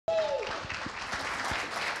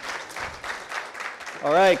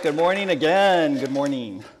All right, good morning again. Good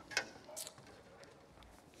morning.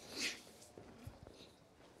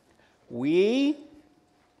 We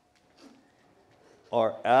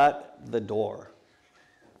are at the door.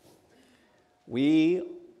 We,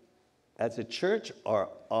 as a church, are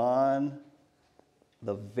on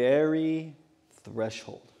the very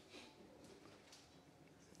threshold.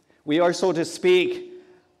 We are, so to speak,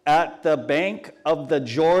 at the bank of the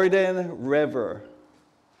Jordan River,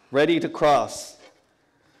 ready to cross.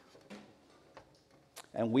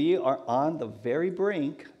 And we are on the very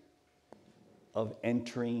brink of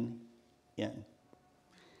entering in.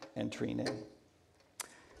 Entering in.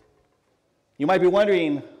 You might be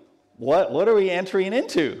wondering, what are we entering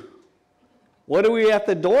into? What are we at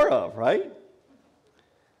the door of, right?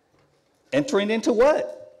 Entering into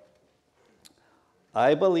what?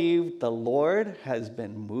 I believe the Lord has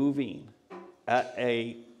been moving at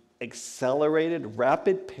an accelerated,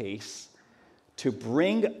 rapid pace to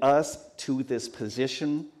bring us to this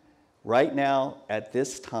position right now at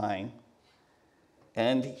this time.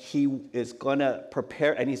 And he is going to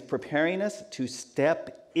prepare, and he's preparing us to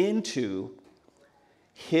step into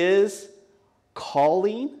his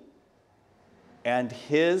calling and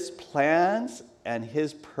his plans and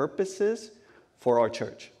his purposes for our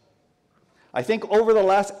church. I think over the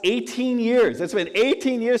last 18 years, it's been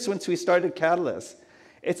 18 years since we started Catalyst,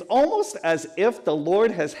 it's almost as if the Lord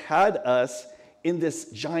has had us in this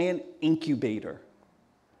giant incubator.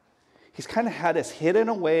 He's kind of had us hidden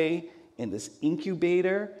away in this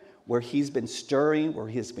incubator where he's been stirring, where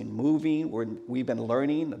he's been moving, where we've been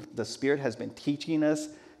learning. The Spirit has been teaching us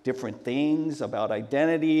different things about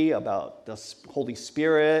identity, about the Holy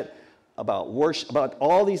Spirit, about worship, about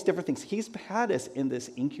all these different things. He's had us in this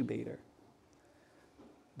incubator.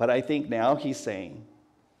 But I think now he's saying,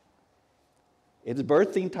 it's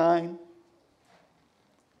birthing time.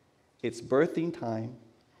 It's birthing time.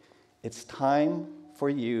 It's time for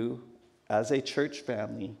you as a church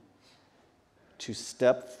family to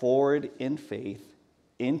step forward in faith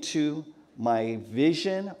into my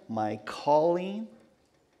vision, my calling,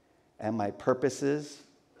 and my purposes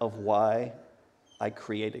of why I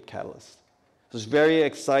created Catalyst. So it's very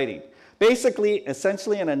exciting. Basically,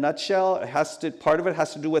 essentially, in a nutshell, part of it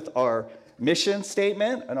has to do with our mission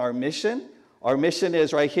statement and our mission. Our mission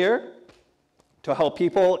is right here, to help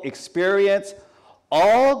people experience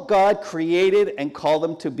all God created and called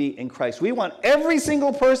them to be in Christ. We want every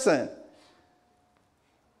single person,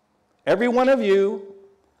 every one of you,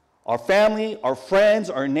 our family, our friends,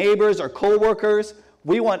 our neighbors, our co-workers,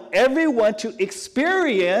 we want everyone to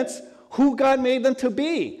experience who God made them to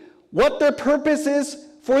be, what their purpose is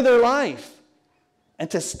for their life, and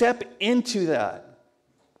to step into that.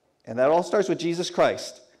 And that all starts with Jesus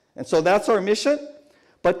Christ. And so that's our mission.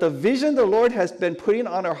 But the vision the Lord has been putting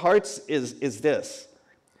on our hearts is this: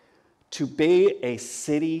 to be a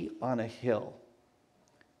city on a hill,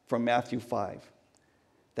 from Matthew 5.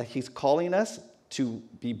 That he's calling us to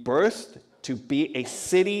be birthed, to be a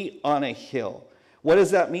city on a hill. What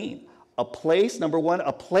does that mean? A place, number one,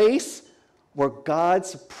 a place where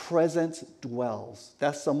God's presence dwells.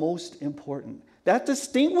 That's the most important. That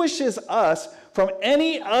distinguishes us from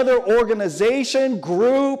any other organization,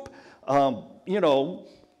 group,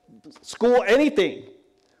 school, anything.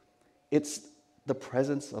 It's the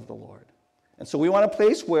presence of the Lord. And so we want a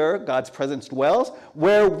place where God's presence dwells,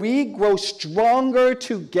 where we grow stronger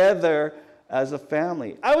together as a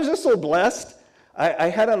family. I was just so blessed. I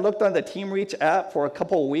hadn't looked on the Team Reach app for a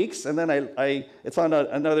couple of weeks, and then it's on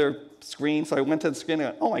another screen, so I went to the screen and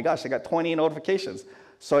went, oh my gosh, I got 20 notifications.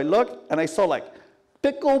 So I looked, and I saw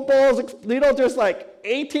pickleballs, there's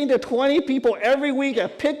 18 to 20 people every week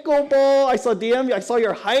at pickleball. I saw I saw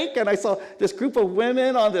your hike, and I saw this group of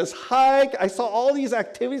women on this hike. I saw all these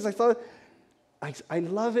activities. I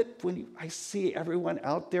love it when I see everyone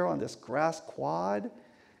out there on this grass quad,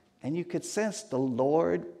 and you could sense the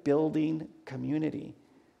Lord building community,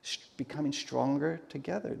 becoming stronger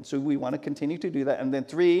together. And so we want to continue to do that. And then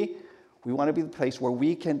 3, we want to be the place where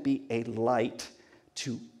we can be a light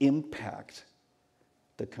to impact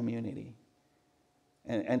the community.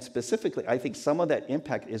 And specifically, I think some of that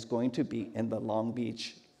impact is going to be in the Long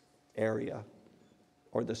Beach area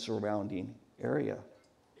or the surrounding area.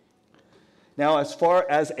 Now, as far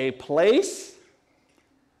as a place,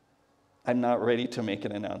 I'm not ready to make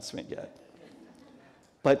an announcement yet.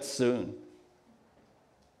 But soon.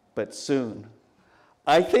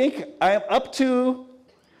 I think I'm up to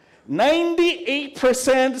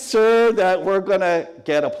 98% sure that we're going to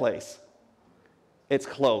get a place. It's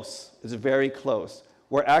close. It's very close.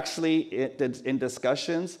 We're actually in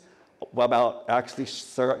discussions about actually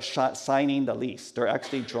signing the lease. They're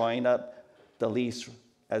actually drawing up the lease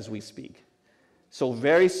as we speak. So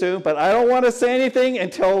very soon, but I don't want to say anything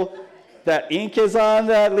until that ink is on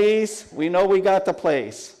that lease. We know we got the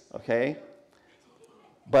place, okay?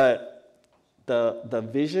 But the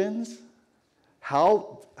visions,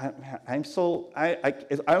 how I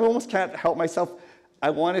almost can't help myself. I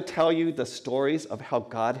want to tell you the stories of how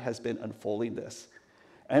God has been unfolding this.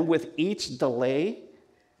 And with each delay,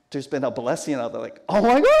 there's been a blessing out there. Like, oh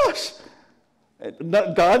my gosh,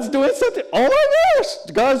 God's doing something. Oh my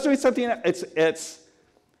gosh, God's doing something.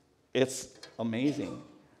 It's amazing.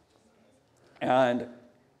 And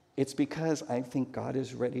it's because I think God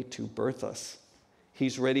is ready to birth us.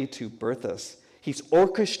 He's ready to birth us. He's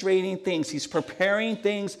orchestrating things. He's preparing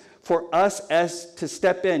things for us as to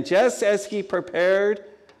step in, just as he prepared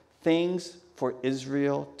things for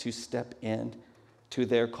Israel to step in to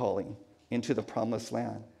their calling into the promised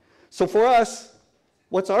land. So for us,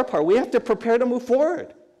 what's our part? We have to prepare to move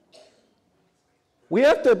forward. We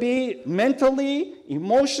have to be mentally,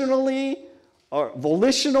 emotionally, or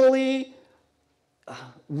volitionally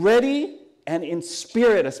ready, and in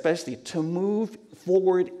spirit especially, to move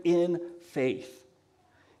forward in faith.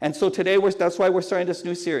 And so today, that's why we're starting this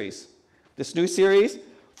new series. This new series,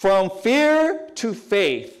 From Fear to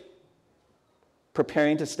Faith,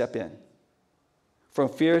 preparing to step in. From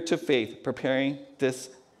fear to faith, preparing this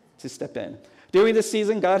to step in. During this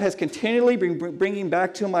season, God has continually been bringing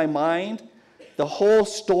back to my mind the whole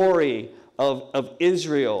story of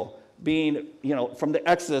Israel being, from the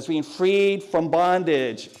Exodus, being freed from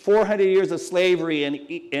bondage, 400 years of slavery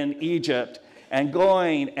in Egypt, and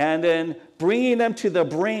going, and then bringing them to the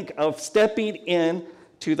brink of stepping in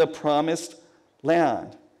to the promised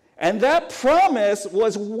land. And that promise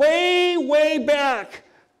was way, way back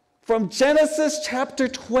from Genesis chapter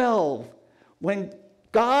 12, when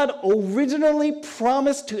God originally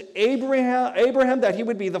promised to Abraham that he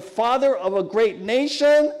would be the father of a great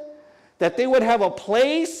nation, that they would have a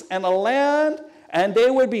place and a land, and they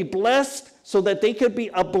would be blessed so that they could be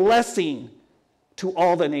a blessing to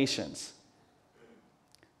all the nations.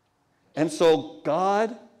 And so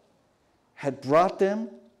God had brought them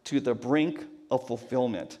to the brink of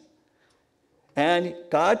fulfillment. And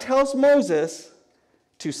God tells Moses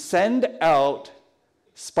to send out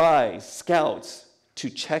spies, scouts, to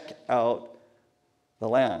check out the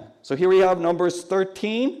land. So here we have Numbers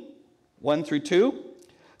 13, 1 through 2.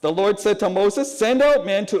 The Lord said to Moses, "Send out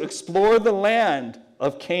men to explore the land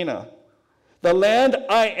of Canaan, the land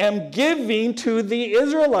I am giving to the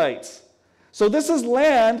Israelites." So this is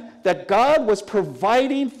land that God was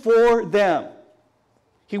providing for them.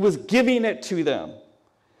 He was giving it to them.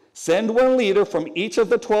 Send one leader from each of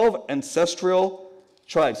the 12 ancestral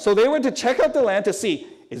tribes. So they were to check out the land to see,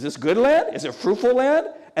 is this good land? Is it fruitful land?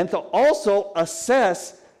 And to also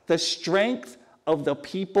assess the strength of the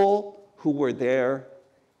people who were there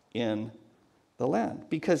in the land.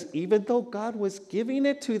 Because even though God was giving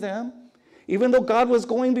it to them, even though God was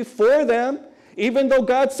going before them, even though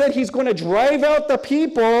God said he's going to drive out the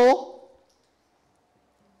people,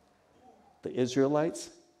 the Israelites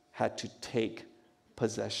had to take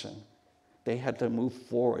possession. They had to move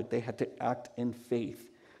forward. They had to act in faith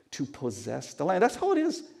to possess the land. That's how it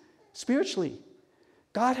is spiritually.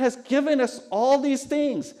 God has given us all these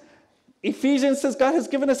things. Ephesians says God has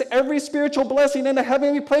given us every spiritual blessing in a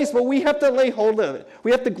heavenly place, but we have to lay hold of it.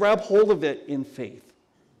 We have to grab hold of it in faith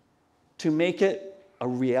to make it a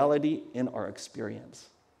reality in our experience.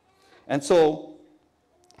 And so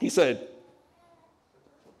he said,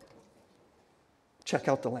 check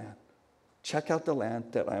out the land. Check out the land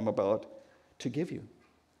that I'm about to give you.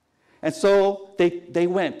 And so they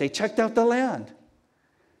went. They checked out the land.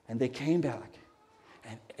 And they came back.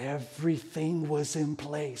 And everything was in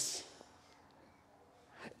place.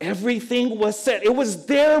 Everything was set. It was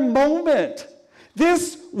their moment.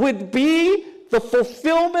 This would be the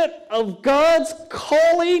fulfillment of God's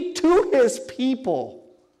calling to his people.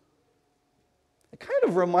 It kind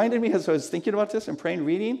of reminded me, as I was thinking about this and praying,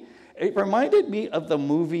 reading, it reminded me of the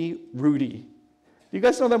movie Rudy. You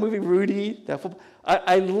guys know that movie Rudy?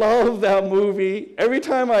 I love that movie. Every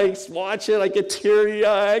time I watch it, I get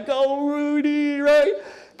teary-eyed. I go, Rudy, right?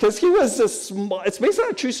 Because he was a small, it's based on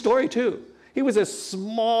a true story too. He was a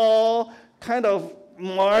small, kind of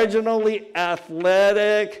marginally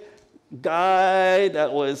athletic guy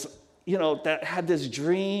that was, that had this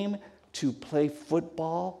dream to play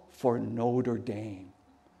football for Notre Dame.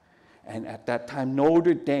 And at that time,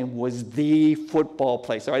 Notre Dame was the football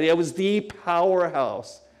place. Right? It was the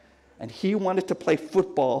powerhouse. And he wanted to play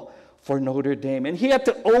football for Notre Dame. And he had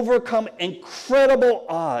to overcome incredible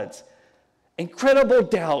odds, incredible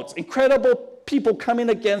doubts, incredible people coming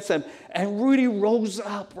against him. And Rudy rose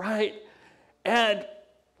up, right? And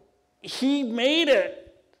he made it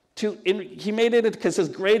because his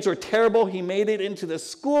grades were terrible. He made it into the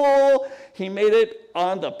school. He made it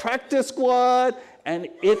on the practice squad. And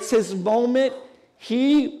it's his moment.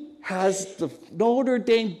 He has the Notre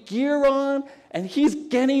Dame gear on, and he's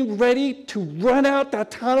getting ready to run out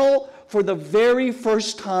that tunnel for the very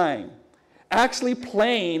first time, actually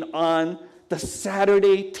playing on the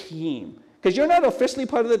Saturday team. Because you're not officially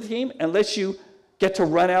part of the team unless you get to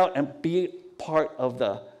run out and be part of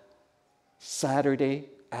the Saturday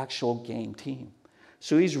actual game team.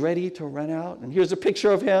 So he's ready to run out, and here's a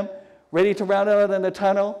picture of him ready to run out in the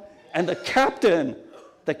tunnel, and the captain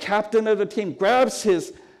of the team grabs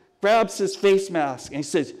his face mask and he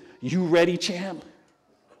says, "You ready, champ?"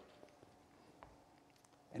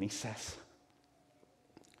 And he says,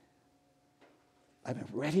 "I've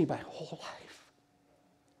been ready my whole life."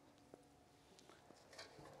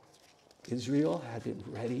 Israel had been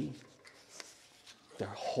ready their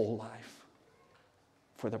whole life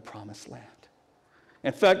for the promised land.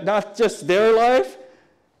 In fact, not just their life,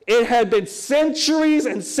 it had been centuries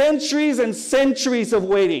and centuries and centuries of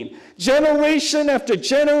waiting. Generation after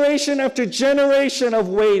generation after generation of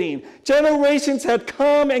waiting. Generations had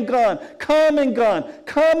come and gone, come and gone,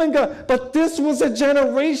 come and gone. But this was a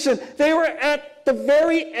generation. They were at the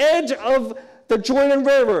very edge of the Jordan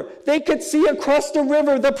River. They could see across the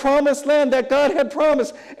river the promised land that God had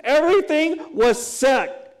promised. Everything was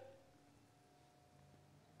set.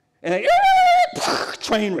 And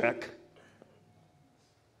train wreck.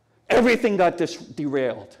 Everything got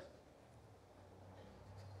derailed.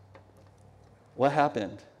 What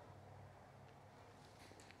happened?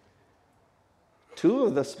 Two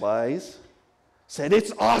of the spies said,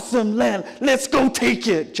 "It's awesome land. Let's go take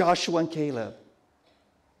it." Joshua and Caleb,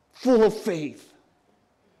 full of faith.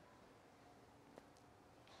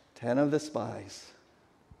 10 of the spies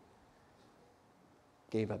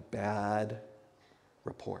gave a bad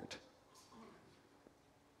report.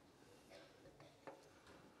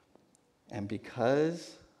 And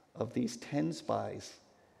because of these 10 spies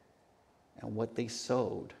and what they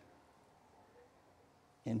sowed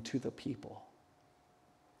into the people,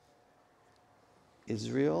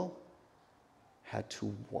 Israel had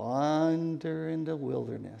to wander in the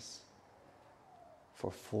wilderness for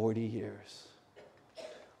 40 years.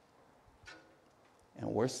 And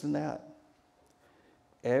worse than that,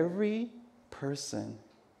 every person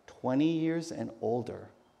 20 years and older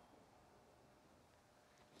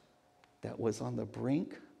that was on the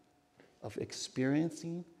brink of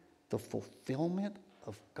experiencing the fulfillment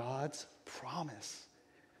of God's promise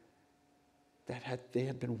that they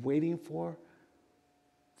had been waiting for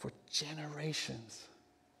generations.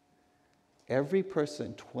 Every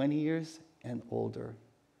person 20 years and older,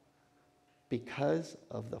 because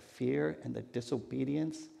of the fear and the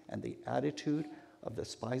disobedience and the attitude of the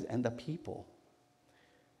spies and the people,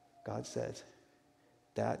 God says,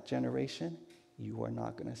 that generation, you are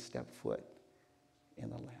not going to step foot in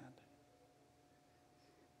the land.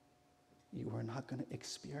 You are not going to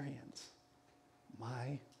experience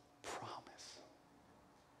my promise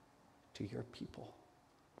to your people.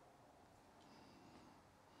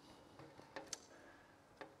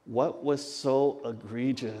 What was so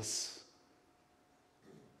egregious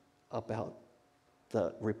about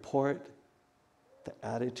the report, the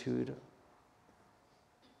attitude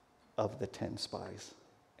of the 10 spies?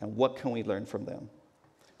 And what can we learn from them?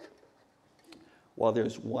 Well,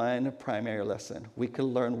 there's one primary lesson. We can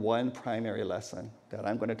learn one primary lesson that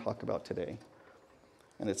I'm going to talk about today.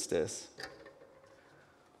 And it's this.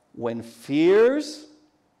 When fears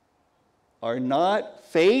are not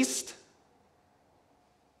faced,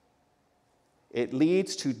 it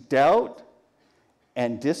leads to doubt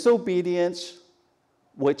and disobedience,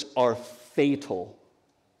 which are fatal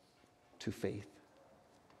to faith.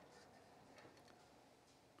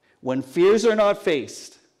 When fears are not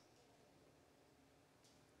faced,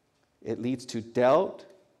 it leads to doubt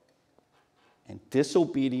and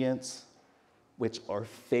disobedience, which are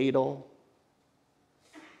fatal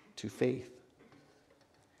to faith.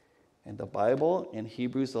 And the Bible in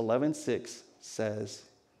Hebrews 11:6 says,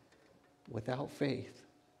 without faith,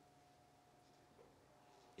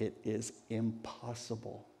 it is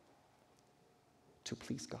impossible to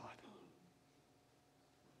please God.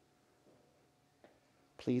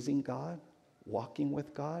 Pleasing God, walking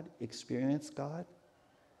with God, experience God,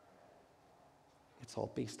 it's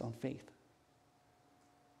all based on faith.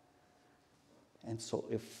 And so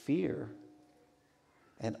if fear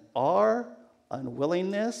and our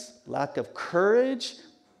unwillingness, lack of courage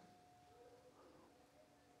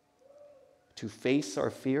to face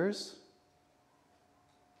our fears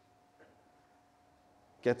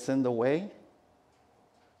gets in the way,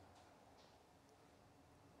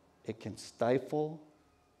 it can stifle,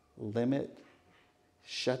 limit,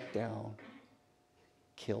 shut down,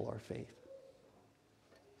 kill our faith.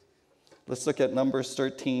 Let's look at Numbers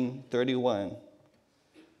 13:31.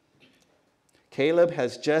 Caleb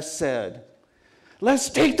has just said, let's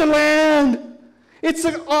take the land. It's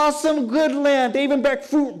an awesome, good land. They even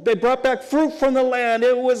brought back fruit from the land.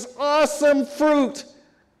 It was awesome fruit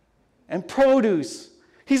and produce.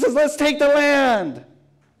 He says, let's take the land.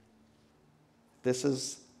 This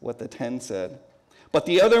is what the 10 said. But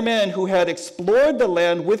the other men who had explored the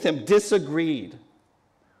land with him disagreed.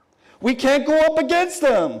 We can't go up against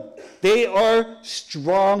them. They are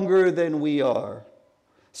stronger than we are.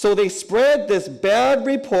 So they spread this bad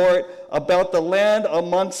report about the land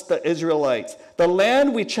amongst the Israelites. The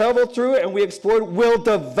land we traveled through and we explored will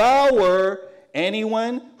devour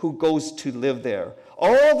anyone who goes to live there.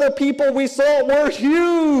 All the people we saw were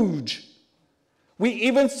huge. We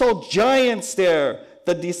even saw giants there,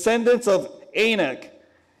 the descendants of Anak.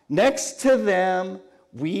 Next to them,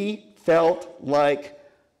 we felt like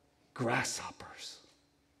grasshoppers.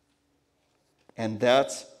 And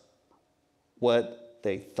that's what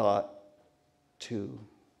they thought too.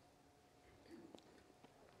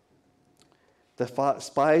 The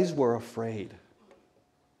spies were afraid.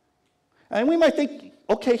 And we might think,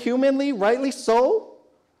 okay, humanly, rightly so.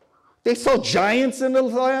 They saw giants in the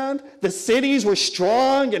land. The cities were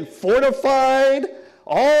strong and fortified.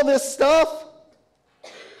 All this stuff.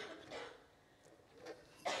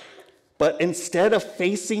 But instead of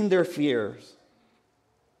facing their fears,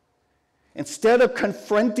 instead of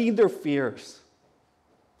confronting their fears,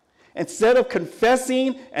 instead of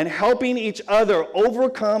confessing and helping each other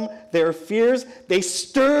overcome their fears, they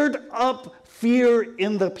stirred up fear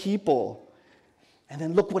in the people. And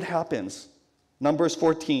then look what happens. Numbers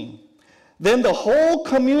 14. Then the whole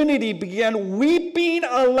community began weeping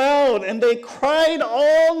aloud, and they cried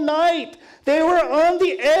all night. They were on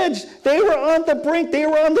the edge. They were on the brink. They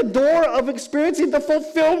were on the door of experiencing the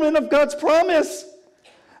fulfillment of God's promise.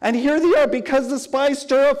 And here they are, because the spies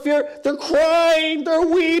stir up fear. They're crying, they're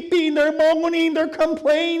weeping, they're moaning, they're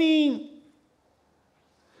complaining.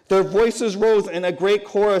 Their voices rose in a great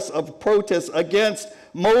chorus of protest against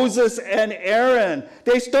Moses and Aaron.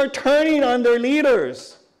 They start turning on their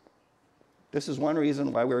leaders. This is one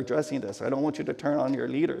reason why we're addressing this. I don't want you to turn on your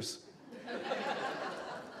leaders.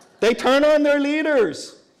 They turn on their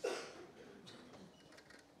leaders.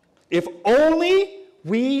 If only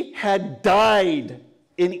we had died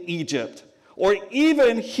in Egypt, or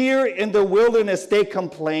even here in the wilderness, they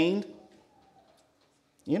complained.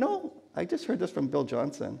 You know, I just heard this from Bill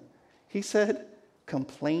Johnson. He said,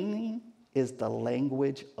 complaining is the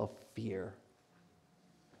language of fear.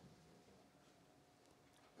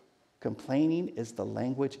 Complaining is the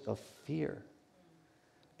language of fear.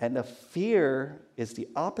 And the fear is the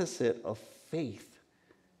opposite of faith.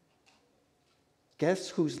 Guess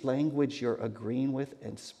whose language you're agreeing with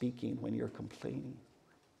and speaking when you're complaining?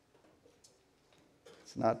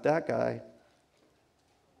 It's not that guy.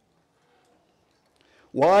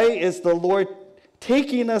 Why is the Lord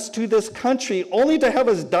taking us to this country only to have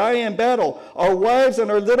us die in battle? Our wives and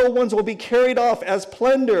our little ones will be carried off as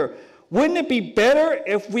plunder. Wouldn't it be better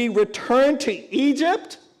if we return to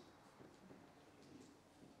Egypt?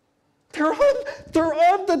 They're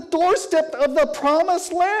on the doorstep of the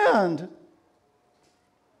promised land.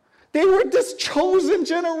 They were this chosen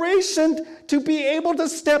generation to be able to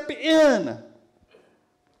step in.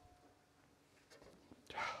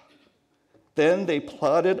 Then they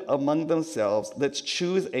plotted among themselves, let's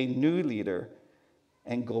choose a new leader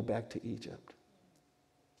and go back to Egypt.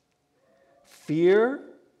 Fear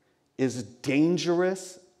is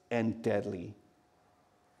dangerous and deadly.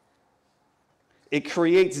 It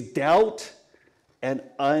creates doubt and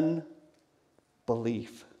unbelief.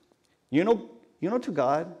 You know to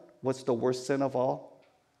God, what's the worst sin of all?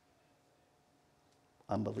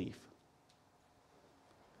 Unbelief.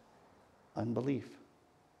 Unbelief.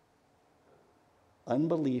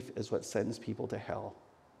 Unbelief is what sends people to hell.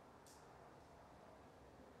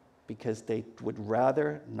 Because they would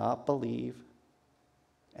rather not believe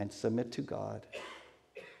and submit to God.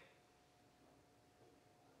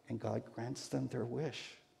 And God grants them their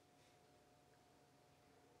wish.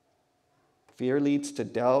 Fear leads to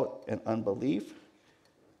doubt and unbelief.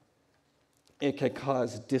 It can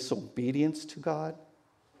cause disobedience to God.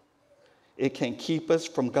 It can keep us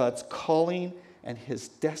from God's calling and his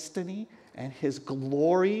destiny and his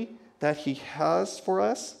glory that he has for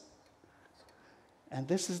us. And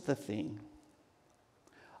this is the thing.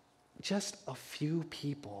 Just a few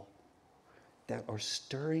people that are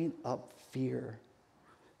stirring up fear,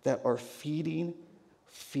 that are feeding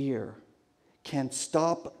fear, can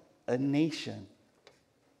stop a nation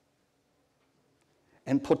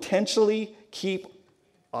and potentially keep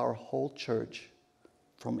our whole church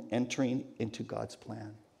from entering into God's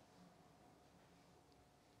plan.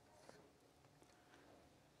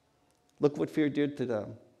 Look what fear did to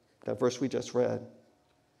them, that verse we just read.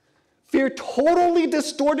 Fear totally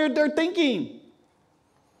distorted their thinking.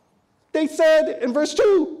 They said in verse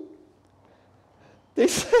 2, they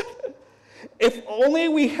said, if only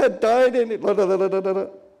we had died in,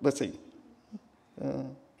 let's see.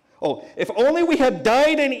 If only we had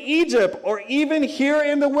died in Egypt or even here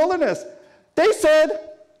in the wilderness. They said,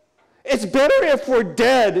 it's better if we're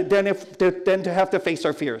dead than to have to face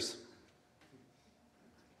our fears.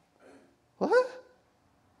 What?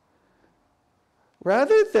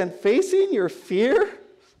 Rather than facing your fear,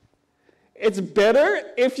 it's better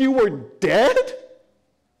if you were dead?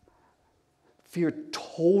 Fear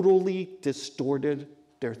totally distorted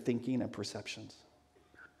their thinking and perceptions.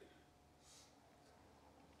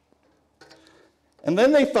 And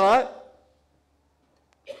then they thought,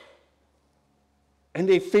 and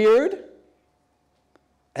they feared,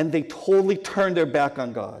 and they totally turned their back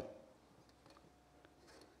on God.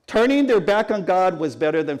 Turning their back on God was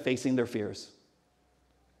better than facing their fears.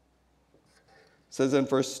 It says in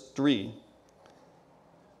verse 3,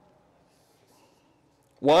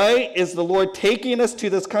 why is the Lord taking us to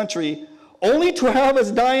this country only to have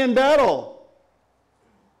us die in battle?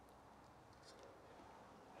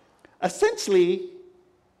 Essentially,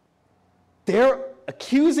 they're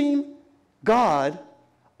accusing God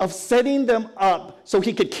of setting them up so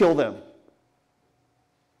he could kill them.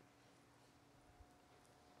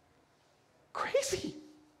 Crazy.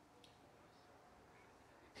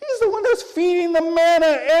 He's the one that's feeding the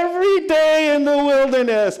manna every day in the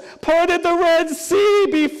wilderness, parted the Red Sea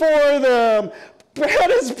before them, had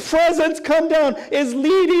his presence come down, is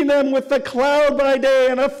leading them with the cloud by day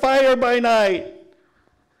and a fire by night.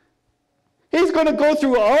 He's going to go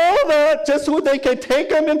through all that just so they can take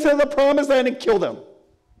them into the promised land and kill them.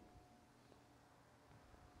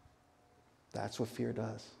 That's what fear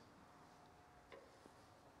does.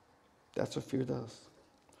 That's what fear does.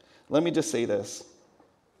 Let me just say this.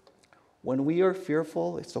 When we are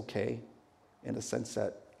fearful, it's okay in the sense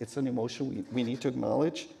that it's an emotion we need to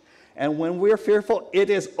acknowledge. And when we're fearful, it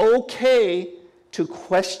is okay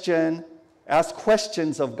to ask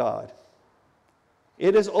questions of God.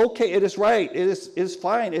 It is okay. It is right. It is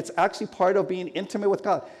fine. It's actually part of being intimate with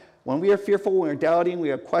God. When we are fearful, when we're doubting, we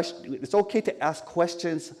have questions. It's okay to ask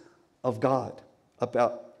questions of God,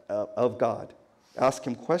 of God. Ask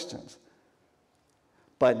him questions.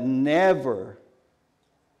 But never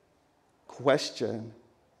question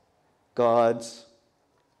God's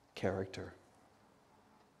character.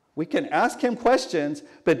 We can ask him questions,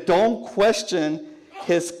 but don't question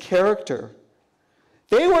his character.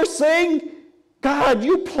 They were saying, God,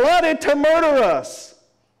 you plotted to murder us.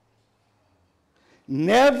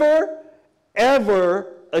 Never,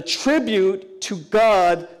 ever attribute to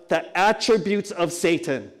God the attributes of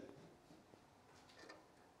Satan.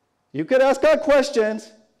 You could ask God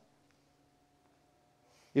questions.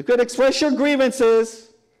 You could express your grievances.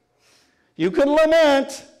 You could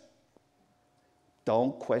lament.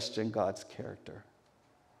 Don't question God's character.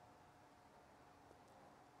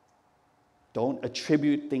 Don't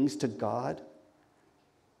attribute things to God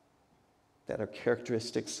that are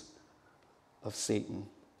characteristics of Satan.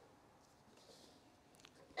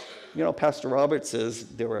 You know, Pastor Robert says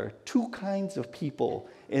there are two kinds of people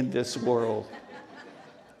in this world.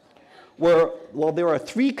 There are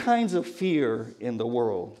three kinds of fear in the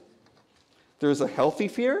world. There's a healthy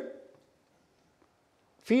fear.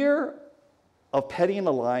 Fear of petting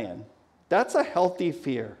a lion. That's a healthy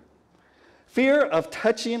fear. Fear of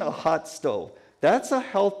touching a hot stove. That's a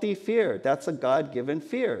healthy fear. That's a God-given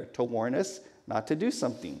fear to warn us not to do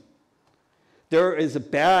something. There is a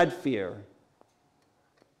bad fear.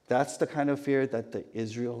 That's the kind of fear that the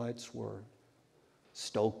Israelites were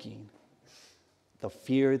stoking. The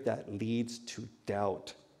fear that leads to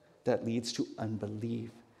doubt, that leads to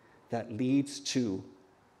unbelief, that leads to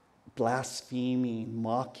blaspheming,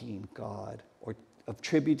 mocking God, or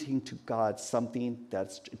attributing to God something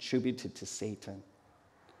that's attributed to Satan.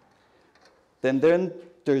 Then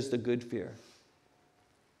there's the good fear.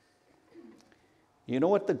 You know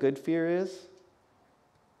what the good fear is?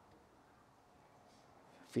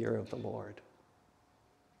 Fear of the Lord.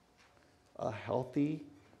 A healthy,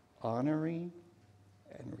 honoring,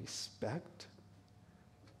 and respect.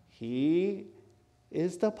 He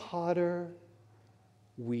is the potter,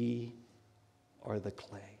 we are the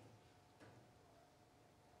clay.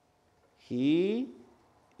 He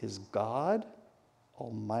is God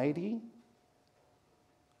Almighty,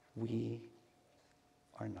 we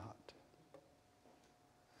are not.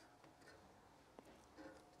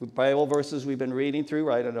 The Bible verses we've been reading through,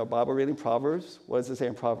 right, in our Bible reading, Proverbs, what does it say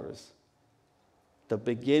in Proverbs? The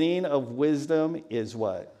beginning of wisdom is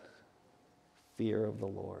what? Fear of the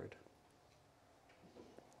Lord.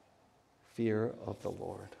 Fear of the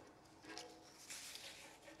Lord.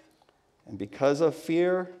 And because of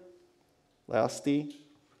fear, lastly,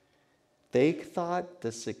 they thought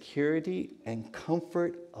the security and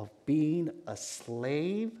comfort of being a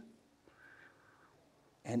slave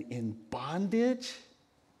and in bondage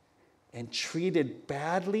and treated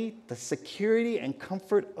badly, the security and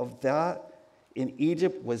comfort of that in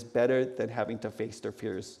Egypt was better than having to face their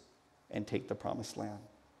fears and take the promised land.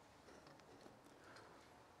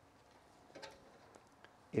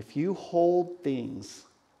 If you hold things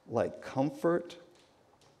like comfort,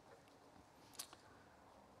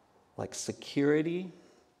 like security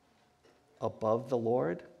above the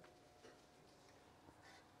Lord,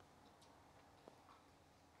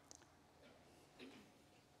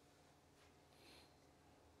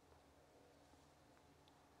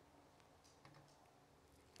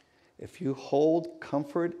 if you hold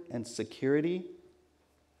comfort and security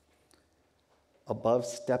above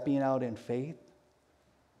stepping out in faith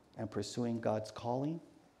and pursuing God's calling,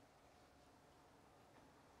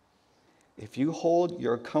 if you hold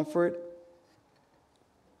your comfort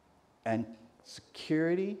and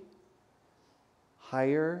security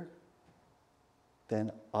higher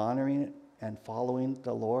than honoring and following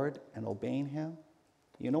the Lord and obeying Him,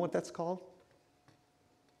 you know what that's called?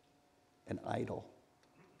 An idol.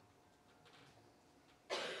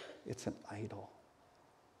 It's an idol.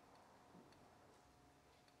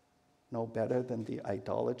 No better than the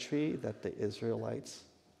idolatry that the Israelites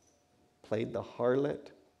played the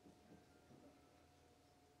harlot,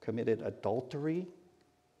 committed adultery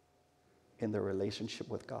in their relationship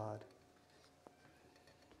with God.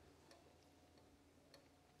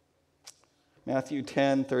 Matthew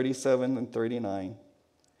 10:37 and 39.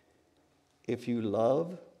 If you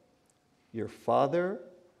love your father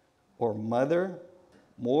or mother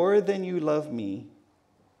more than you love me,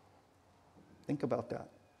 think about that.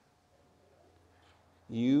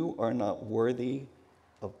 You are not worthy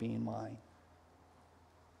of being mine.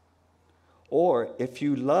 Or if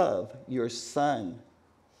you love your son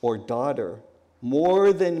or daughter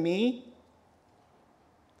more than me,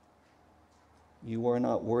 you are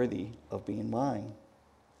not worthy of being mine.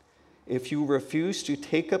 If you refuse to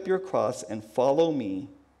take up your cross and follow me,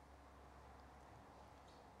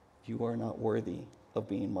 you are not worthy of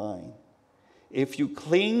being mine. If you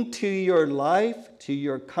cling to your life, to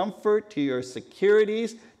your comfort, to your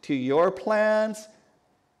securities, to your plans,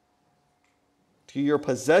 to your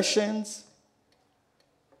possessions,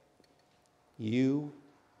 you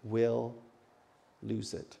will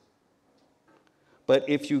lose it. But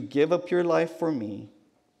if you give up your life for me,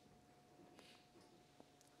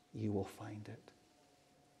 you will find it.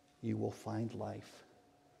 You will find life.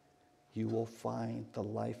 You will find the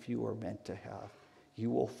life you are meant to have. You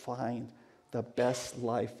will find the best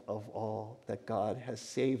life of all that God has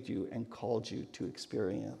saved you and called you to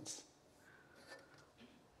experience.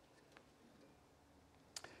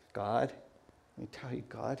 God, let me tell you,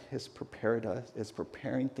 God has prepared us, is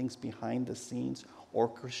preparing things behind the scenes,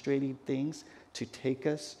 orchestrating things to take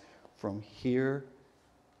us from here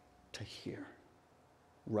to here,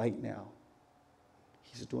 right now.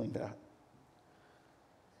 He's doing that.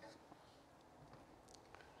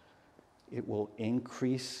 It will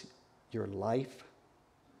increase your life.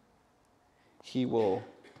 He will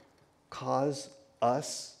cause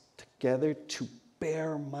us together to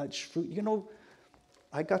bear much fruit. You know,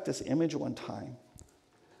 I got this image one time.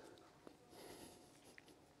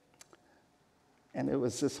 And it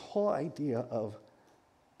was this whole idea of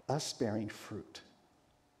us bearing fruit.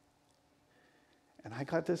 And I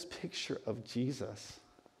got this picture of Jesus.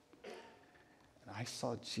 And I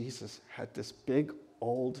saw Jesus had this big,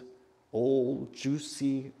 old,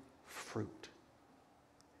 juicy fruit.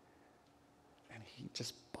 And he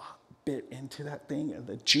just bit into that thing, and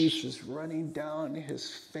the juice was running down his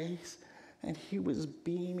face. And he was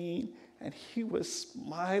beaming, and he was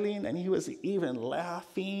smiling, and he was even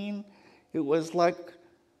laughing. It was like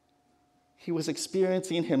he was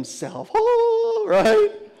experiencing himself. Oh,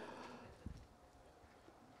 right?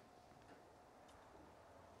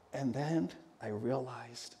 And then I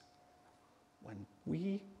realized when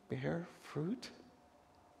we bear fruit,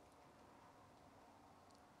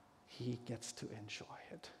 he gets to enjoy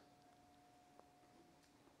it.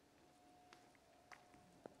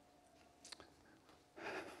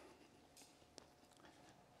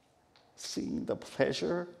 Seeing the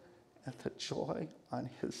pleasure and the joy on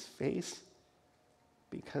his face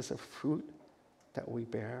because of fruit that we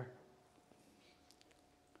bear.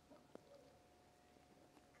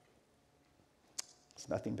 It's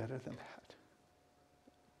nothing better than that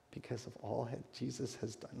because of all that Jesus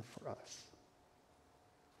has done for us.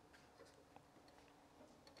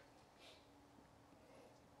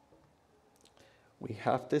 We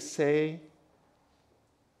have to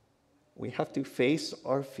face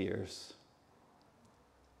our fears.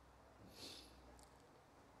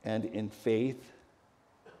 And in faith,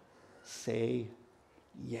 say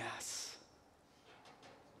yes.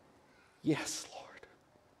 Yes, Lord.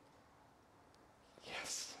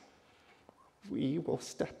 Yes. We will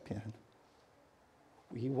step in.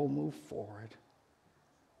 We will move forward.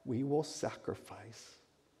 We will sacrifice.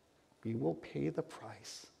 We will pay the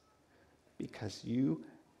price because you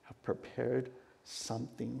have prepared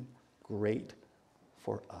something great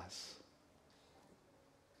for us.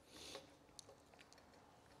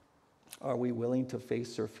 Are we willing to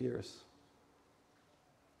face our fears?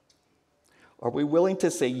 Are we willing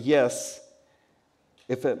to say yes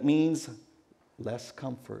if it means less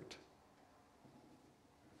comfort,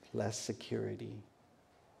 less security,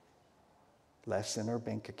 less in our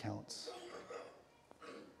bank accounts?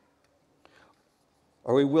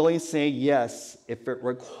 Are we willing to say yes if it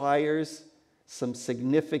requires some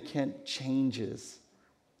significant changes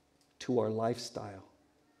to our lifestyle,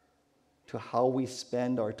 to how we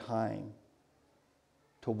spend our time,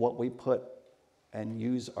 to what we put and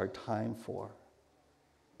use our time for?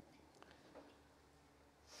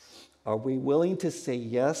 Are we willing to say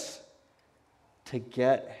yes to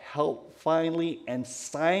get help finally and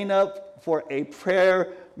sign up for a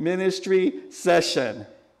prayer ministry session?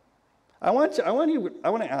 I want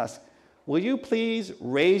to ask, will you please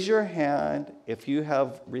raise your hand if you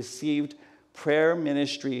have received prayer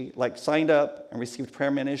ministry, like signed up and received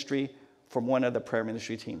prayer ministry from one of the prayer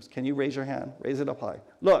ministry teams? Can you raise your hand? Raise it up high.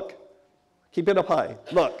 Look. Keep it up high.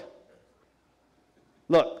 Look.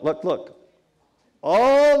 Look, look, look.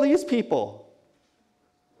 All these people.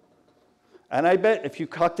 And I bet if you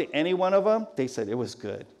talked to any one of them, they said it was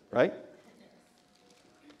good, right?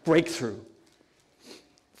 Breakthrough.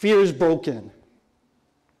 Fears broken.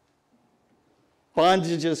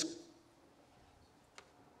 Bondages.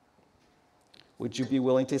 Would you be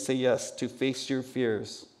willing to say yes to face your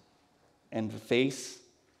fears and face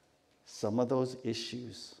some of those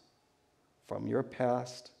issues from your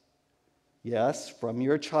past? Yes, from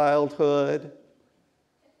your childhood,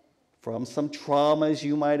 from some traumas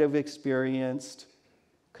you might have experienced,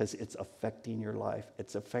 because it's affecting your life.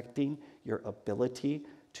 It's affecting your ability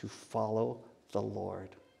to follow the Lord.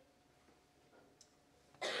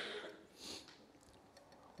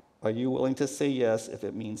 Are you willing to say yes if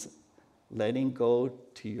it means letting go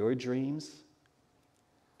to your dreams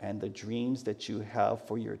and the dreams that you have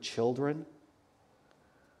for your children,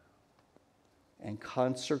 and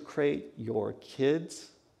consecrate your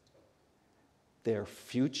kids, their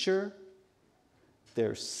future,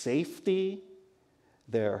 their safety,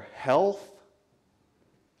 their health,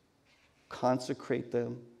 consecrate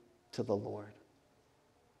them to the Lord?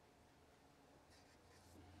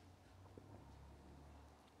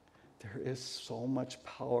 There is so much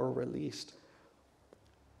power released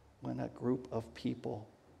when a group of people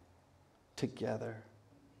together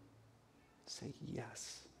say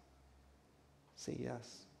yes. Say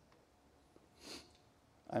yes.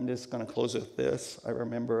 I'm just going to close with this. I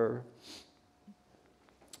remember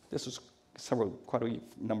this was quite a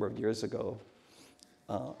number of years ago.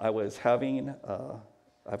 I was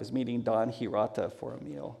meeting Don Hirata for a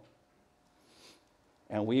meal.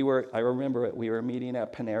 And we were meeting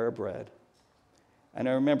at Panera Bread. And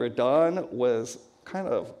I remember Don was kind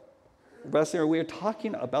of wrestling. We were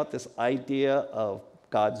talking about this idea of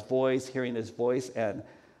God's voice, hearing his voice, and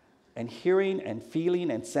hearing and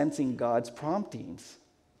feeling and sensing God's promptings.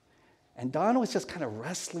 And Don was just kind of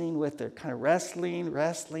wrestling with it, wrestling,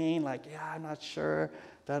 like, yeah, I'm not sure,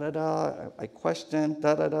 da-da-da. I questioned,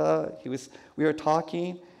 da-da-da. We were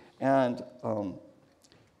talking, and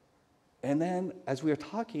then as we were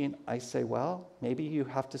talking, I say, well, maybe you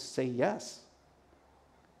have to say yes.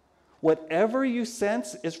 Whatever you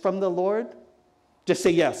sense is from the Lord, just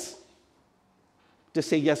say yes. Just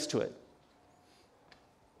say yes to it.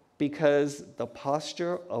 Because the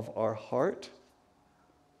posture of our heart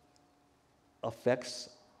affects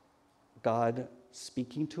God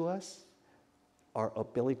speaking to us, our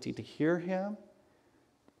ability to hear him,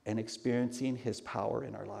 and experiencing his power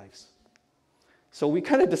in our lives. So we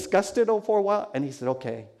kind of discussed it for a while, and he said,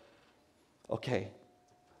 okay,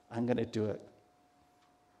 I'm going to do it.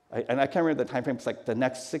 I can't remember the time frame. It's like the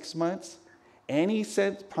next 6 months. any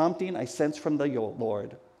sense, prompting I sense from the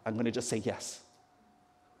Lord, I'm going to just say yes.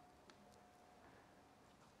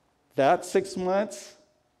 That 6 months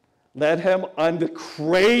led him on the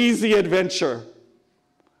crazy adventure.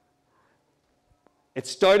 It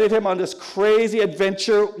started him on this crazy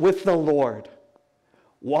adventure with the Lord,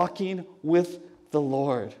 walking with the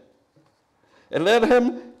Lord. It led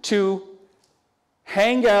him to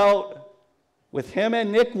hang out with him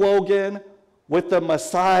and Nick Wogan with the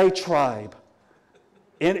Maasai tribe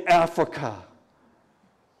in Africa.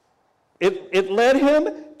 It led him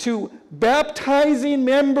to baptizing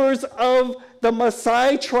members of the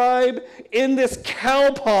Maasai tribe in this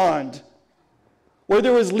cow pond where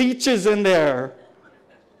there was leeches in there.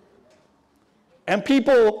 And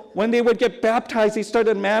people, when they would get baptized, they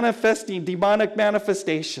started manifesting demonic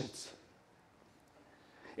manifestations.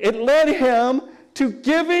 It led him to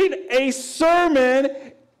giving a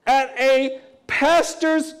sermon at a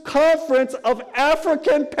pastors' conference of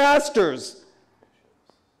African pastors.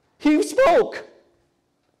 He spoke.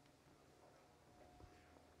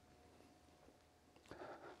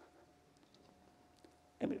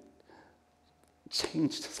 And it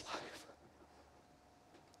changed his life.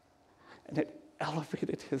 And it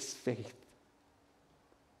elevated his faith.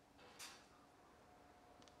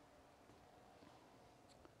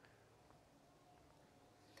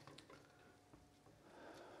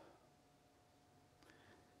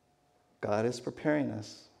 God is preparing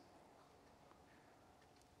us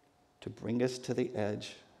to bring us to the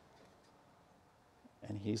edge,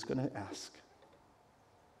 and he's going to ask,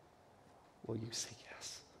 will you say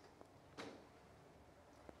yes?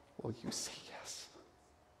 Will you say yes?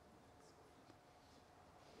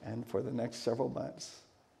 And for the next several months,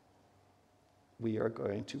 we are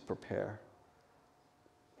going to prepare.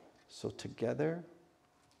 So together,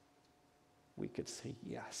 we could say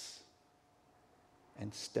yes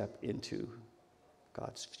and step into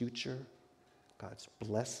God's future, God's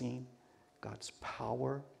blessing, God's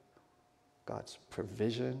power, God's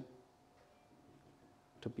provision,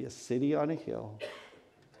 to be a city on a hill,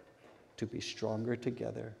 to be stronger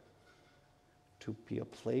together, to be a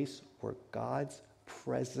place where God's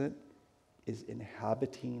presence is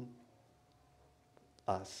inhabiting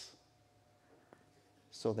us,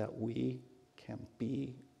 so that we can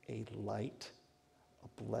be a light,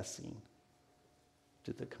 a blessing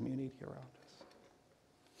to the community around us.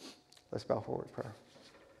 Let's bow forward in prayer.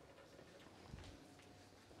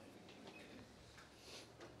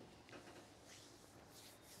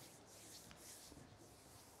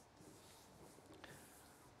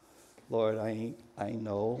 Lord, I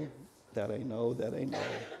know that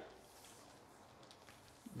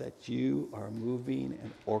you are moving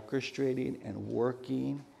and orchestrating and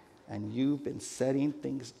working, and you've been setting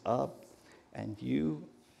things up, and you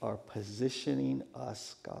are positioning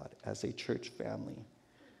us, God, as a church family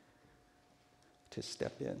to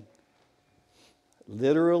step in,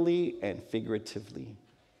 literally and figuratively.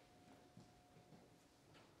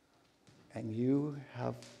 And you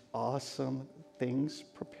have awesome things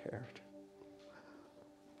prepared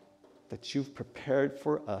that you've prepared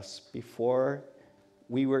for us before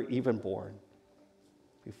we were even born,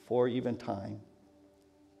 before even time.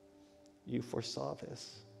 You foresaw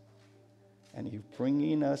this. And you're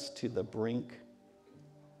bringing us to the brink.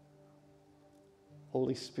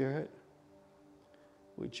 Holy Spirit,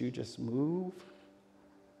 would you just move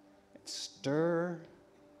and stir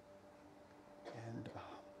and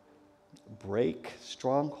break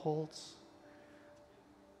strongholds?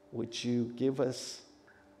 Would you give us,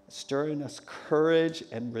 stir in us courage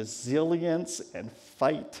and resilience and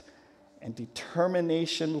fight and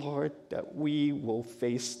determination, Lord, that we will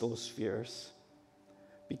face those fears.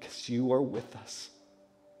 Because you are with us.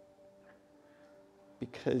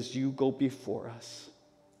 Because you go before us.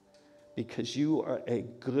 Because you are a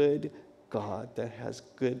good God that has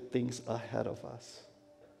good things ahead of us.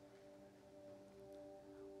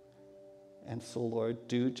 And so, Lord,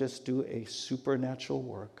 just do a supernatural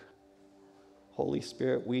work. Holy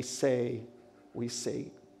Spirit, we say,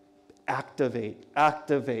 activate,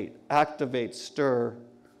 activate, activate, stir.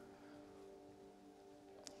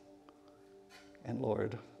 And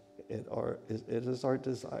Lord, it is our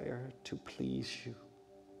desire to please you,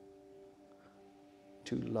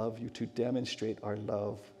 to love you, to demonstrate our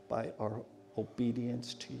love by our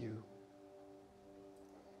obedience to you.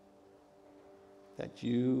 That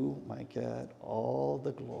you might get all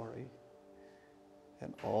the glory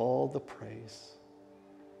and all the praise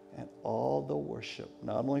and all the worship,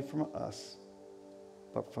 not only from us,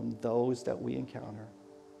 but from those that we encounter.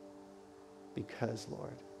 Because,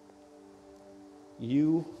 Lord,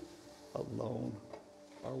 you alone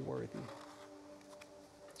are worthy.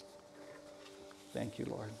 Thank you,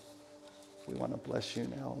 Lord. We want to bless you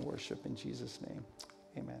now and worship in Jesus' name.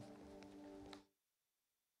 Amen.